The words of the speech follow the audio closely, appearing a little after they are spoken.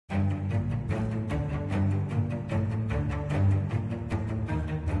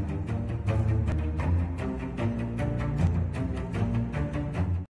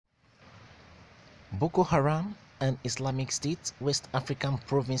Boko Haram and Islamic State West African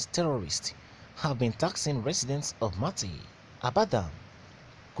province terrorists have been taxing residents of Mate, Abadam,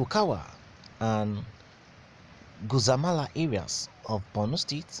 Kukawa, and Guzamala areas of Borno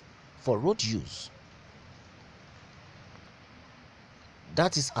State for road use.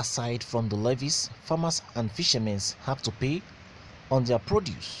 That is aside from the levies farmers and fishermen have to pay on their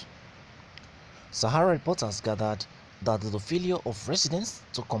produce. Sahara reporters gathered that the failure of residents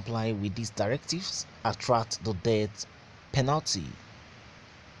to comply with these directives attract the death penalty.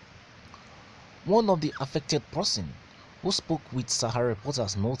 One of the affected persons who spoke with Sahara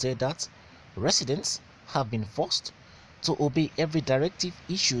reporters noted that residents have been forced to obey every directive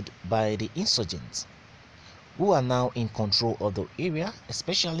issued by the insurgents, who are now in control of the area,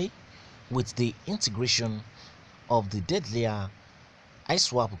 especially with the integration of the deadlier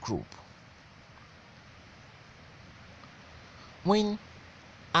ISWAP group. When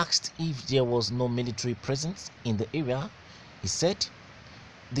asked if there was no military presence in the area, he said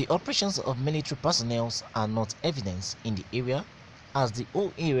the operations of military personnel are not evidence in the area, as the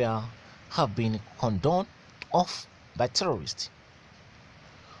whole area have been cordoned off by terrorists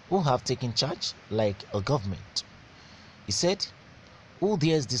who have taken charge like a government. He said, who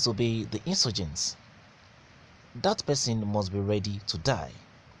dares disobey the insurgents? That person must be ready to die.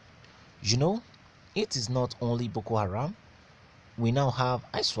 You know, it is not only Boko Haram. We now have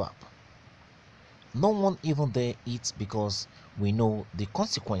ISWAP. No one even dare it because we know the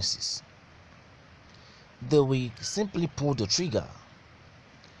consequences. They will simply pull the trigger.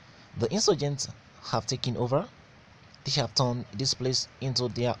 The insurgents have taken over. They have turned this place into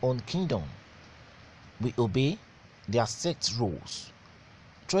their own kingdom. We obey their sect rules.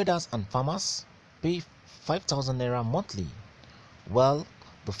 Traders and farmers pay 5,000 naira monthly, while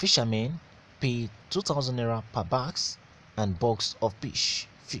the fishermen pay 2,000 naira per bags and box of fish.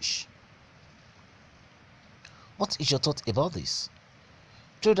 What is your thought about this?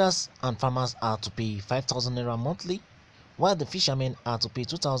 Traders and farmers are to pay 5,000 naira monthly, while the fishermen are to pay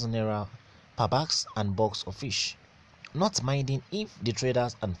 2,000 naira per bags and box of fish. Not minding if the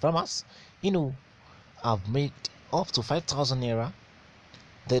traders and farmers, have made up to 5,000 naira.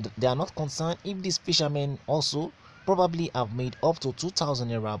 They are not concerned if these fishermen also probably have made up to 2,000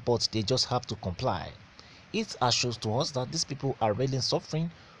 naira, but they just have to comply. It assures to us that these people are really suffering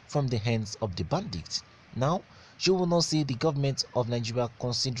from the hands of the bandits. Now, you will not see the government of Nigeria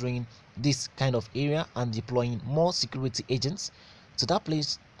considering this kind of area and deploying more security agents to that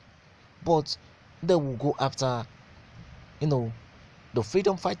place, but they will go after, the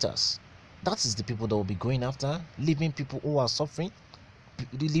freedom fighters. That is the people that will be going after, leaving people who are suffering,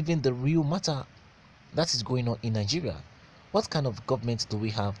 leaving the real matter that is going on in Nigeria. What kind of government do we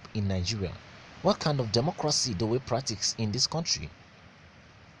have in Nigeria? What kind of democracy do we practice in this country?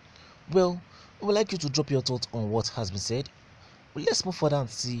 Well, we would like you to drop your thoughts on what has been said. Let's move further and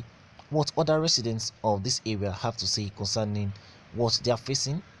see what other residents of this area have to say concerning what they are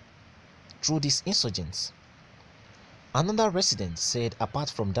facing through these insurgents. Another resident said apart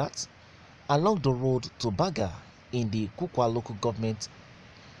from that, along the road to Baga in the Kukwa local government,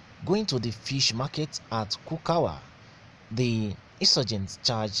 going to the fish market at Kukawa, the insurgents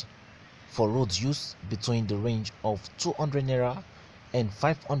charge for road use between the range of 200 naira and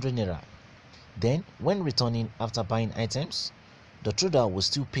 500 naira. Then, when returning after buying items, the trader will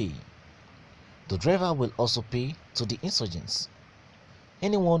still pay. The driver will also pay to the insurgents.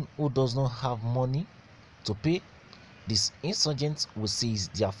 Anyone who does not have money to pay, these insurgents will seize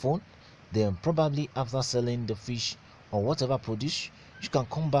their phone. Then probably after selling the fish or whatever produce, you can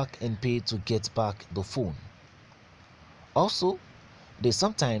come back and pay to get back the phone. Also, they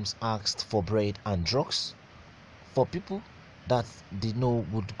sometimes asked for bread and drugs for people that they know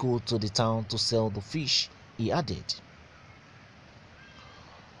would go to the town to sell the fish, he added.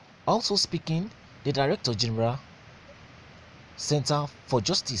 Also speaking, the Director General, Center for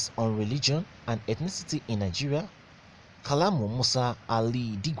Justice on Religion and Ethnicity in Nigeria, Kalamu Musa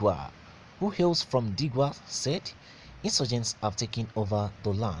Ali Digwa, who hails from Digwa, said insurgents have taken over the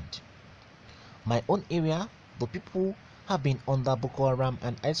land. My own area, the people have been under Boko Haram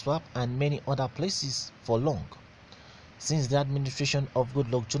and ISWAP and many other places for long. Since the administration of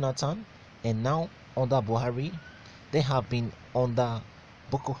Goodluck Jonathan and now under Buhari, they have been under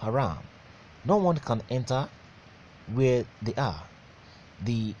Boko Haram. No one can enter where they are.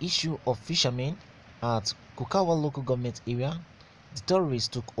 The issue of fishermen at Kukawa local government area, the terrorists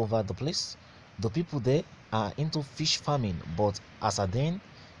took over the place. The people there are into fish farming, but as at then,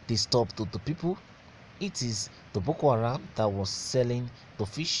 they stopped the people. It is the Boko Haram that was selling the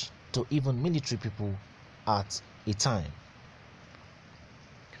fish to even military people at a time.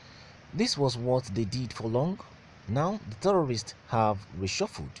 This was what they did for long. Now the terrorists have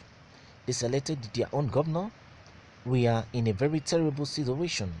reshuffled. They selected their own governor. We are in a very terrible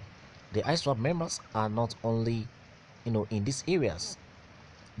situation. The ISWAP members are not only in these areas,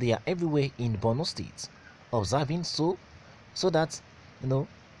 they are everywhere in Borno State, observing so that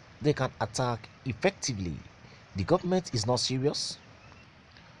they can attack effectively. The government is not serious.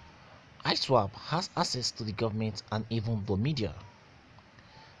 ISWAP has access to the government and even the media.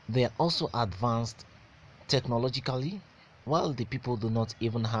 They are also advanced technologically, while the people do not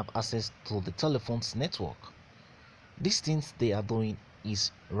even have access to the telephones network. These things they are doing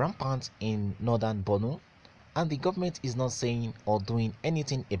is rampant in northern Borno, and the government is not saying or doing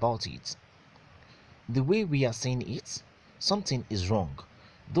anything about it. The way we are saying it, something is wrong.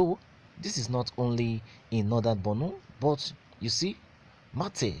 Though this is not only in northern Borno, but you see,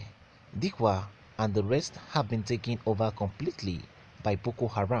 Mate, Dikwa, and the rest have been taken over completely by Boko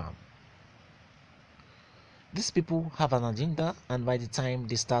Haram. These people have an agenda, and by the time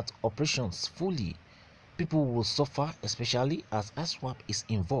they start operations fully, people will suffer, especially as ISWAP is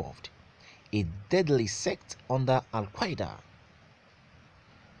involved, a deadly sect under Al-Qaeda.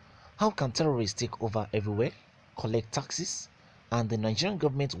 How can terrorists take over everywhere, collect taxes, and the Nigerian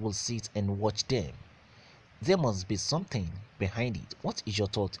government will sit and watch them? There must be something behind it. What is your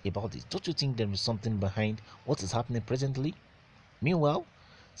thought about this? Don't you think there is something behind what is happening presently? Meanwhile,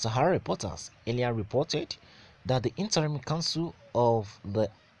 Sahara reporters earlier reported that the Interim Council of the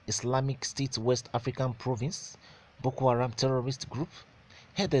Islamic State West African Province, Boko Haram terrorist group,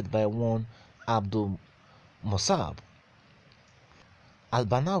 headed by one Abdul Mossab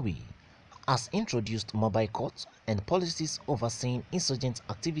Al-Banawi, has introduced mobile courts and policies overseeing insurgent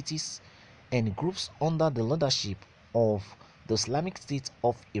activities and groups under the leadership of the Islamic State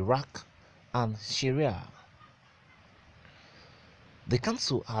of Iraq and Syria. The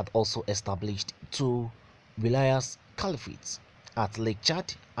council had also established two wilayas caliphates at Lake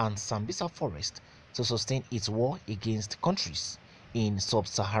Chad and Sambisa Forest to sustain its war against countries in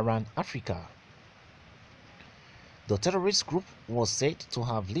sub-Saharan Africa. The terrorist group was said to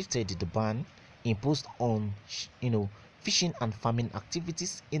have lifted the ban imposed on fishing and farming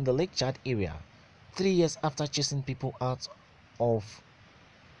activities in the Lake Chad area 3 years after chasing people out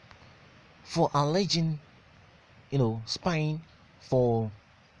for alleging spying for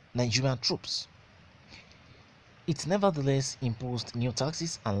Nigerian troops. It nevertheless imposed new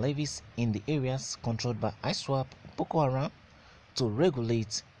taxes and levies in the areas controlled by ISWAP Boko Haram to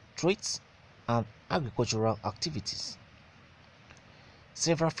regulate trades and agricultural activities.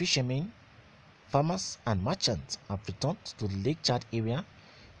 Several fishermen, farmers and merchants have returned to the Lake Chad area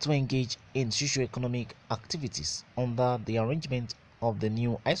to engage in socio-economic activities under the arrangement of the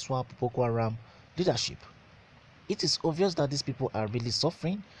new ISWAP Boko Haram leadership. It is obvious that these people are really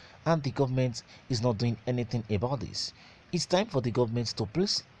suffering and the government is not doing anything about this. It's time for the government to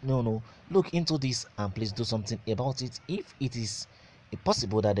please look into this and please do something about it if it is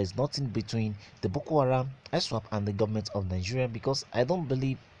possible that there's nothing between the Boko Haram, ISWAP and the government of Nigeria, because I don't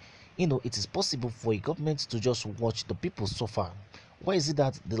believe it is possible for a government to just watch the people suffer. Why is it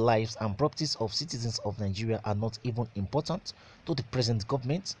that the lives and properties of citizens of Nigeria are not even important to the present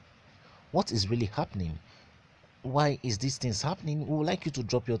government? What is really happening? Why is these things happening? We would like you to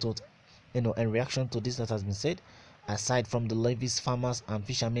drop your thought in reaction to this that has been said. Aside from the levies farmers and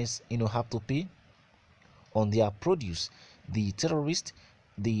fishermen have to pay on their produce, the terrorists,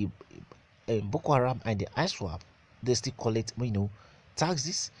 the Boko Haram and the ISWAP, they still collect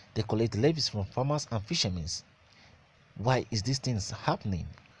taxes, they collect levies from farmers and fishermen. Why is these things happening?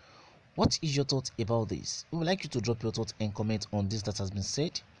 What is your thought about this? We would like you to drop your thought and comment on this that has been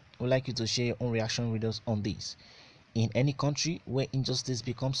said. We would like you to share your own reaction with us on this. In any country where injustice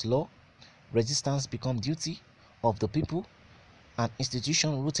becomes law, resistance becomes duty of the people, an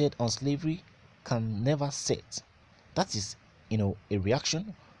institution rooted on slavery can never set. That is a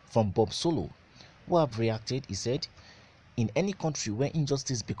reaction from Bob Solo, who have reacted. He said, in any country where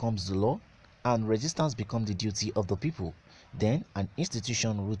injustice becomes the law and resistance becomes the duty of the people, then an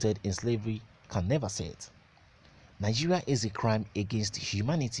institution rooted in slavery can never set. Nigeria is a crime against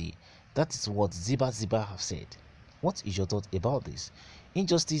humanity. That is what Ziba have said. What is your thought about this?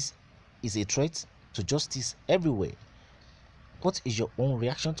 Injustice is a threat to justice everywhere. What is your own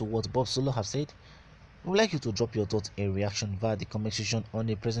reaction to what Bob Solo have said? We would like you to drop your thoughts and reaction via the comment section on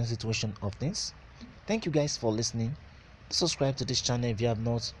the present situation of things. Thank you guys for listening. Subscribe to this channel if you have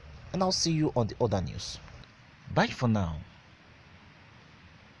not, and I'll see you on the other news. Bye for now.